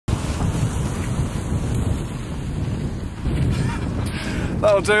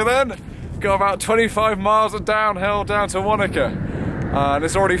That'll do then. Got about 25 miles of downhill down to Wanaka. And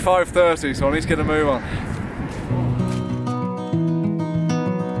it's already 5:30, so I need to get a move on.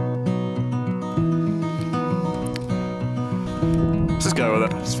 Just go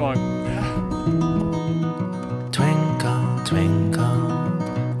with it, it's fine. Twinkle, twinkle,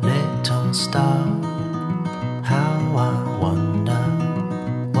 little star, how I wonder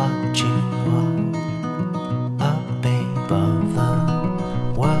what you are. Up above the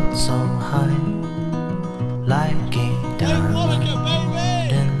world so high, like a diamond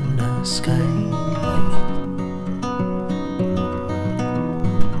in the sky.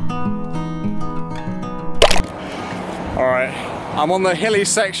 Alright, I'm on the hilly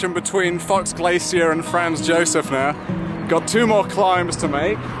section between Fox Glacier and Franz Josef now. Got 2 more climbs to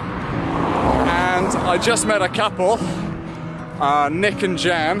make. And I just met a couple, Nick and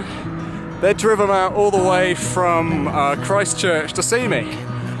Jan. They'd driven out all the way from Christchurch to see me,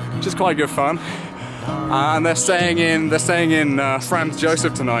 which is quite good fun. And they're staying in Franz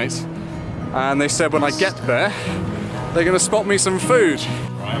Josef tonight. And they said when I get there, they're going to spot me some food.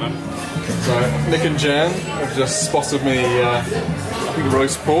 Right then. So Nick and Jan have just spotted me, I think,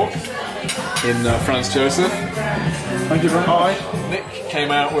 roast pork in Franz Josef. Thank you very much. Hi. Nick came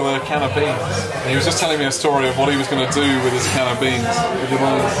out with a can of beans. And he was just telling me a story of what he was going to do with his can of beans.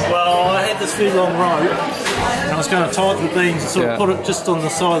 Well, I had this really long rope, and I was going to tie it to the beans and sort of put it just on the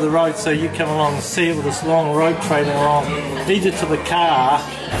side of the road so you come along and see it with this long rope trailing along, either to the car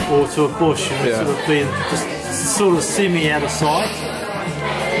or to a bush, and sort of being just sort of semi out of sight.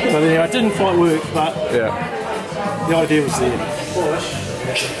 But anyway, it didn't quite work, but the idea was there.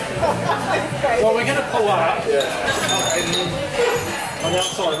 Well, we're going to pull up on the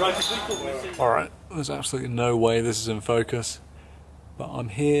outside road. Alright, there's absolutely no way this is in focus, but I'm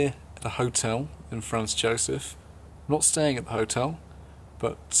here at a hotel in Franz Josef. I'm not staying at the hotel,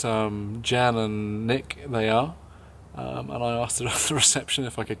 but Jan and Nick, they are. And I asked the reception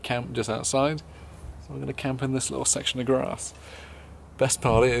if I could camp just outside, so I'm going to camp in this little section of grass. Best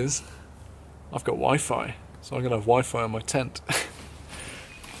part is, I've got Wi-Fi, so I'm going to have Wi-Fi in my tent.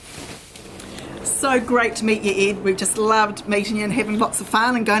 So great to meet you, Ed. We've just loved meeting you and having lots of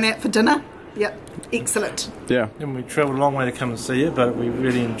fun and going out for dinner. Yep, excellent. Yeah. And we travelled a long way to come and see you, but we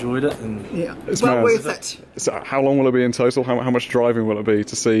really enjoyed it. And yeah, it's well worth it. So how long will it be in total? How much driving will it be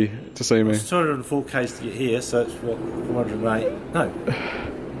to see me? It's 204 k's to get here, so it's what, 408? No.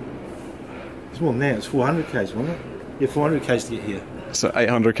 It's more than that, it's 400 k's, wasn't it? Yeah, 400 k's to get here. So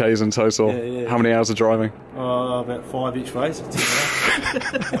 800 k's in total. Yeah. How many hours of driving? About 5 each way, so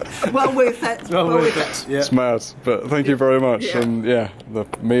 10 Well worth it. Well worth it. Yeah. It's mad, but thank you very much. Yeah. And yeah, the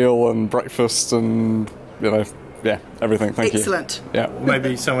meal and breakfast and, you know, yeah, everything. Thank you. Excellent. Yeah.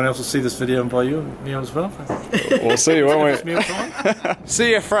 Maybe someone else will see this video and buy you a meal as well. We'll see, won't we? Meal time.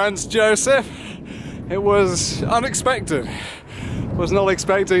 See you, Franz Josef. It was unexpected. Was not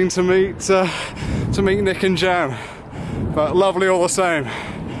expecting to meet Nick and Jan, but lovely all the same.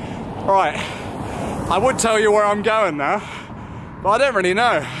 Right, I would tell you where I'm going now, but I don't really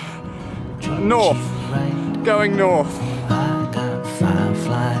know. North, going north. I got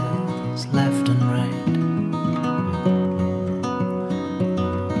fireflies left and right.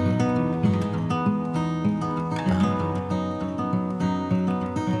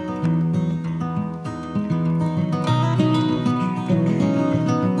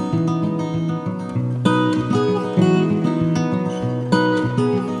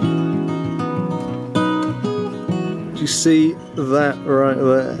 Do you see that right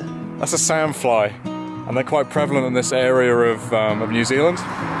there? That's a sandfly, and they're quite prevalent in this area of New Zealand,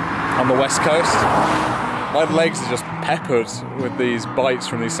 on the west coast. My legs are just peppered with these bites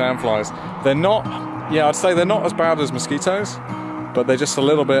from these sandflies. They're not, yeah, I'd say they're not as bad as mosquitoes, but they're just a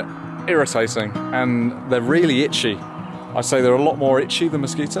little bit irritating, and they're really itchy. I'd say they're a lot more itchy than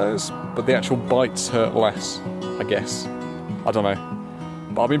mosquitoes, but the actual bites hurt less, I guess. I don't know.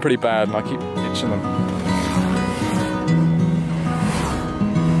 But I've been pretty bad, and I keep itching them.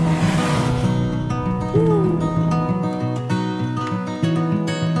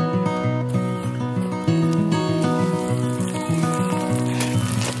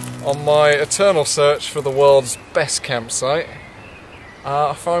 On my eternal search for the world's best campsite,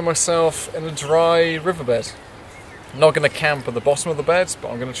 I find myself in a dry riverbed. I'm not going to camp at the bottom of the bed, but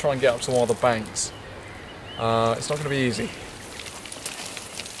I'm going to try and get up to one of the banks. It's not going to be easy.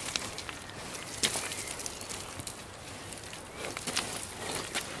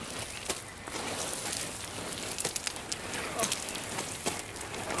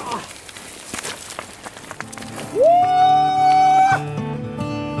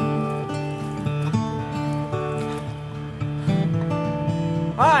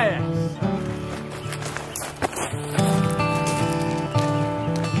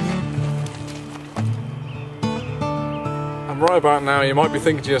 right about now you might be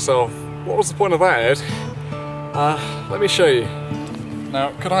thinking to yourself, what was the point of that, Ed? Let me show you.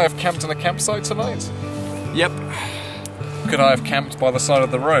 Now, could I have camped in a campsite tonight? Yep. Could I have camped by the side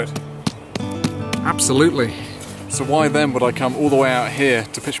of the road? Absolutely. So why then would I come all the way out here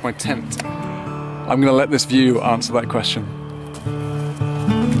to pitch my tent? I'm going to let this view answer that question.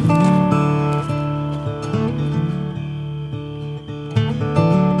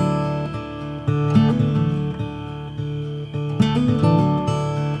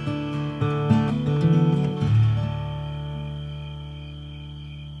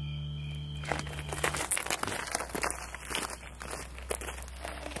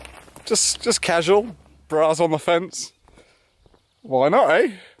 Just casual, bras on the fence. Why not,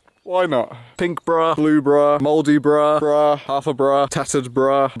 eh? Why not? Pink bra, blue bra, mouldy bra, half a bra, tattered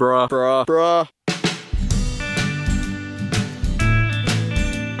bra.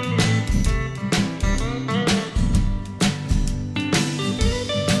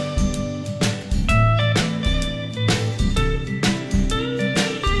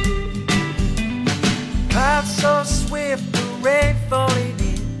 Clouds so swift, the rain falling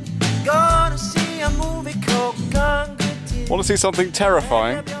in. Gonna see a movie called Gun-Good. Want to see something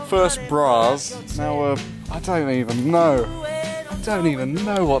terrifying? First bras, now I don't even know. I don't even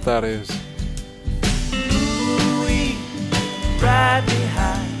know what that is. Ooh-wee, ride me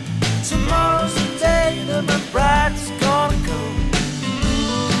high. Tomorrow's the day that my bride's gonna go.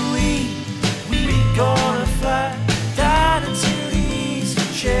 Ooh-wee, we gonna fly down into the easy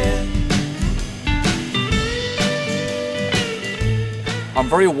chair. I'm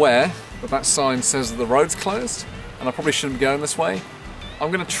very aware that that sign says that the road's closed and I probably shouldn't be going this way.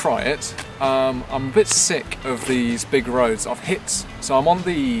 I'm going to try it. I'm a bit sick of these big roads. So I'm on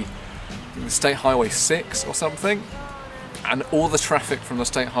the State Highway 6 or something, and all the traffic from the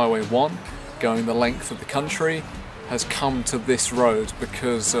State Highway 1 going the length of the country has come to this road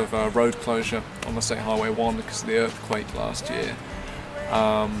because of a road closure on the State Highway 1 because of the earthquake last year.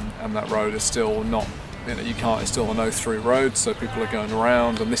 And that road is still not, it's still a no-through road, so people are going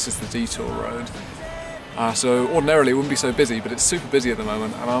around, and this is the detour road. So ordinarily it wouldn't be so busy, but it's super busy at the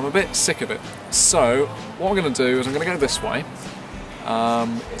moment, and I'm a bit sick of it. So what I'm going to do is I'm going to go this way.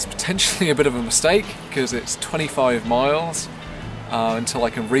 It's potentially a bit of a mistake because it's 25 miles until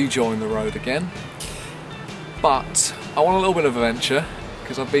I can rejoin the road again. But I want a little bit of adventure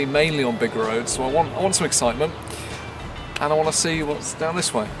because I've been mainly on big roads, so I want some excitement. And I want to see what's down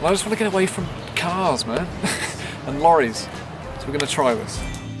this way. And I just want to get away from cars, man, and lorries. So we're going to try this.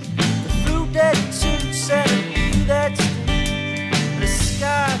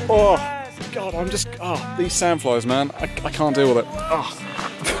 Oh, God, these sandflies, man, I can't deal with it. Oh.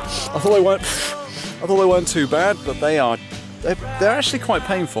 I thought they weren't too bad, but they're actually quite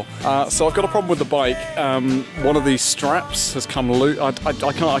painful. So I've got a problem with the bike. One of these straps has come loose. I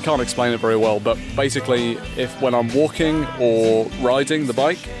can't explain it very well, but basically, when I'm walking or riding the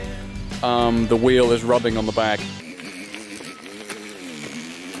bike, the wheel is rubbing on the bag.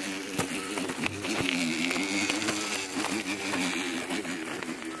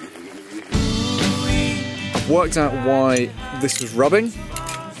 I've worked out why this was rubbing.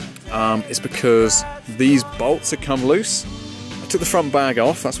 It's because these bolts had come loose. I took the front bag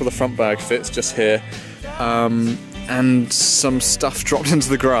off, that's where the front bag fits, just here, and some stuff dropped into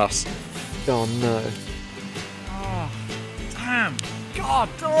the grass. Oh no. Oh, damn. God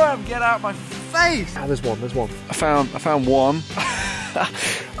damn, get out of my face! Ah, there's one. I found one.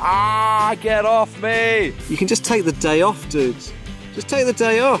 Ah, get off me! You can just take the day off, dudes. Just take the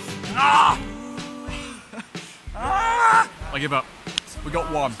day off. Ah! Ah! I give up. We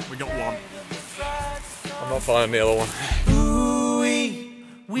got one. I'm not finding the other one. Ooh-wee,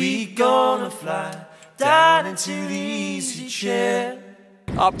 we gonna fly down into the easy chair.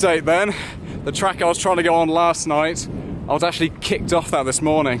 Update then. The track I was trying to go on last night, I was actually kicked off that this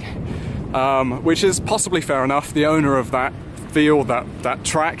morning, which is possibly fair enough. The owner of that field, that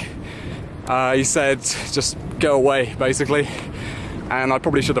track, he said just go away, basically. And I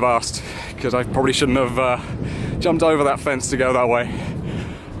probably should have asked, because I probably shouldn't have jumped over that fence to go that way.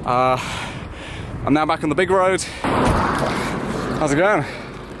 I'm now back on the big road. How's it going?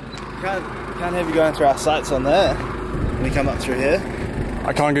 Can't have you going through our sights on there when you come up through here.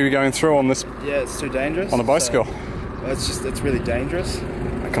 I can't get you going through on this. Yeah, it's too dangerous. On a bicycle. So, it's really dangerous.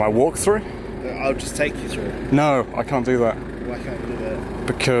 Can I walk through? I'll just take you through. No, I can't do that. Why can't you do that?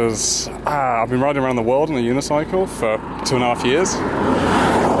 Because I've been riding around the world on a unicycle for 2.5 years.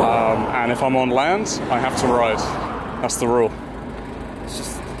 And if I'm on land, I have to ride. That's the rule. It's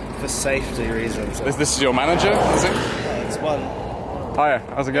just for safety reasons. This is your manager, is it? Yeah, it's one. Hiya,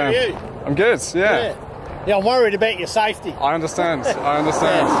 how's it going? How are you? I'm good, yeah. Yeah, I'm worried about your safety. I understand. I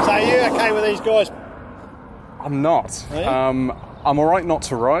understand. Yeah. So are you okay with these guys? I'm not. Are you? I'm alright not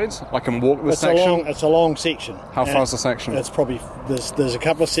to ride. I can walk this section. It's a long section. How far is the section? It's probably there's a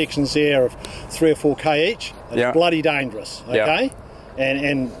couple of sections there of 3 or 4k each. It's bloody dangerous. Okay,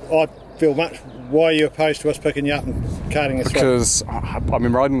 and I feel much. Why are you opposed to us picking you up and carting us through? Because I've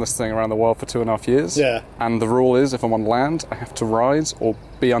been riding this thing around the world for 2.5 years. Yeah. And the rule is, if I'm on land, I have to ride or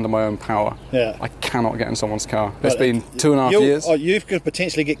be under my own power. Yeah. I cannot get in someone's car. It's been 2.5 years. You could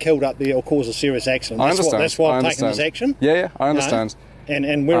potentially get killed up there or cause a serious accident. I understand. That's why I'm taking this action. Yeah, I understand.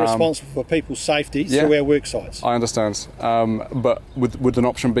 And we're responsible for people's safety through our work sites. I understand. But would an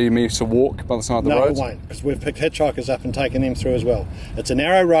option be me to walk by the side of the road? No, it won't, because we've picked hitchhikers up and taken them through as well. It's a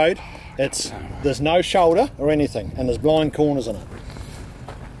narrow road. There's no shoulder or anything, and there's blind corners in it.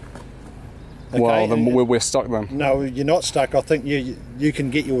 Okay? Well, then we're stuck then. No, you're not stuck. I think you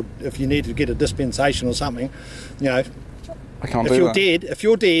can get if you need to get a dispensation or something, you know. I can't do that. If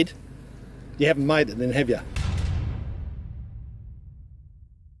you're dead, you haven't made it, then have you?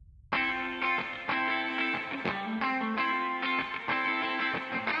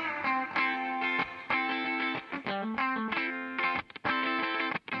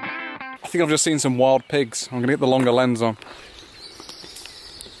 I think I've just seen some wild pigs. I'm going to get the longer lens on.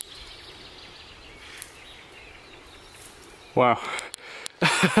 Wow.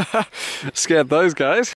 Scared those guys.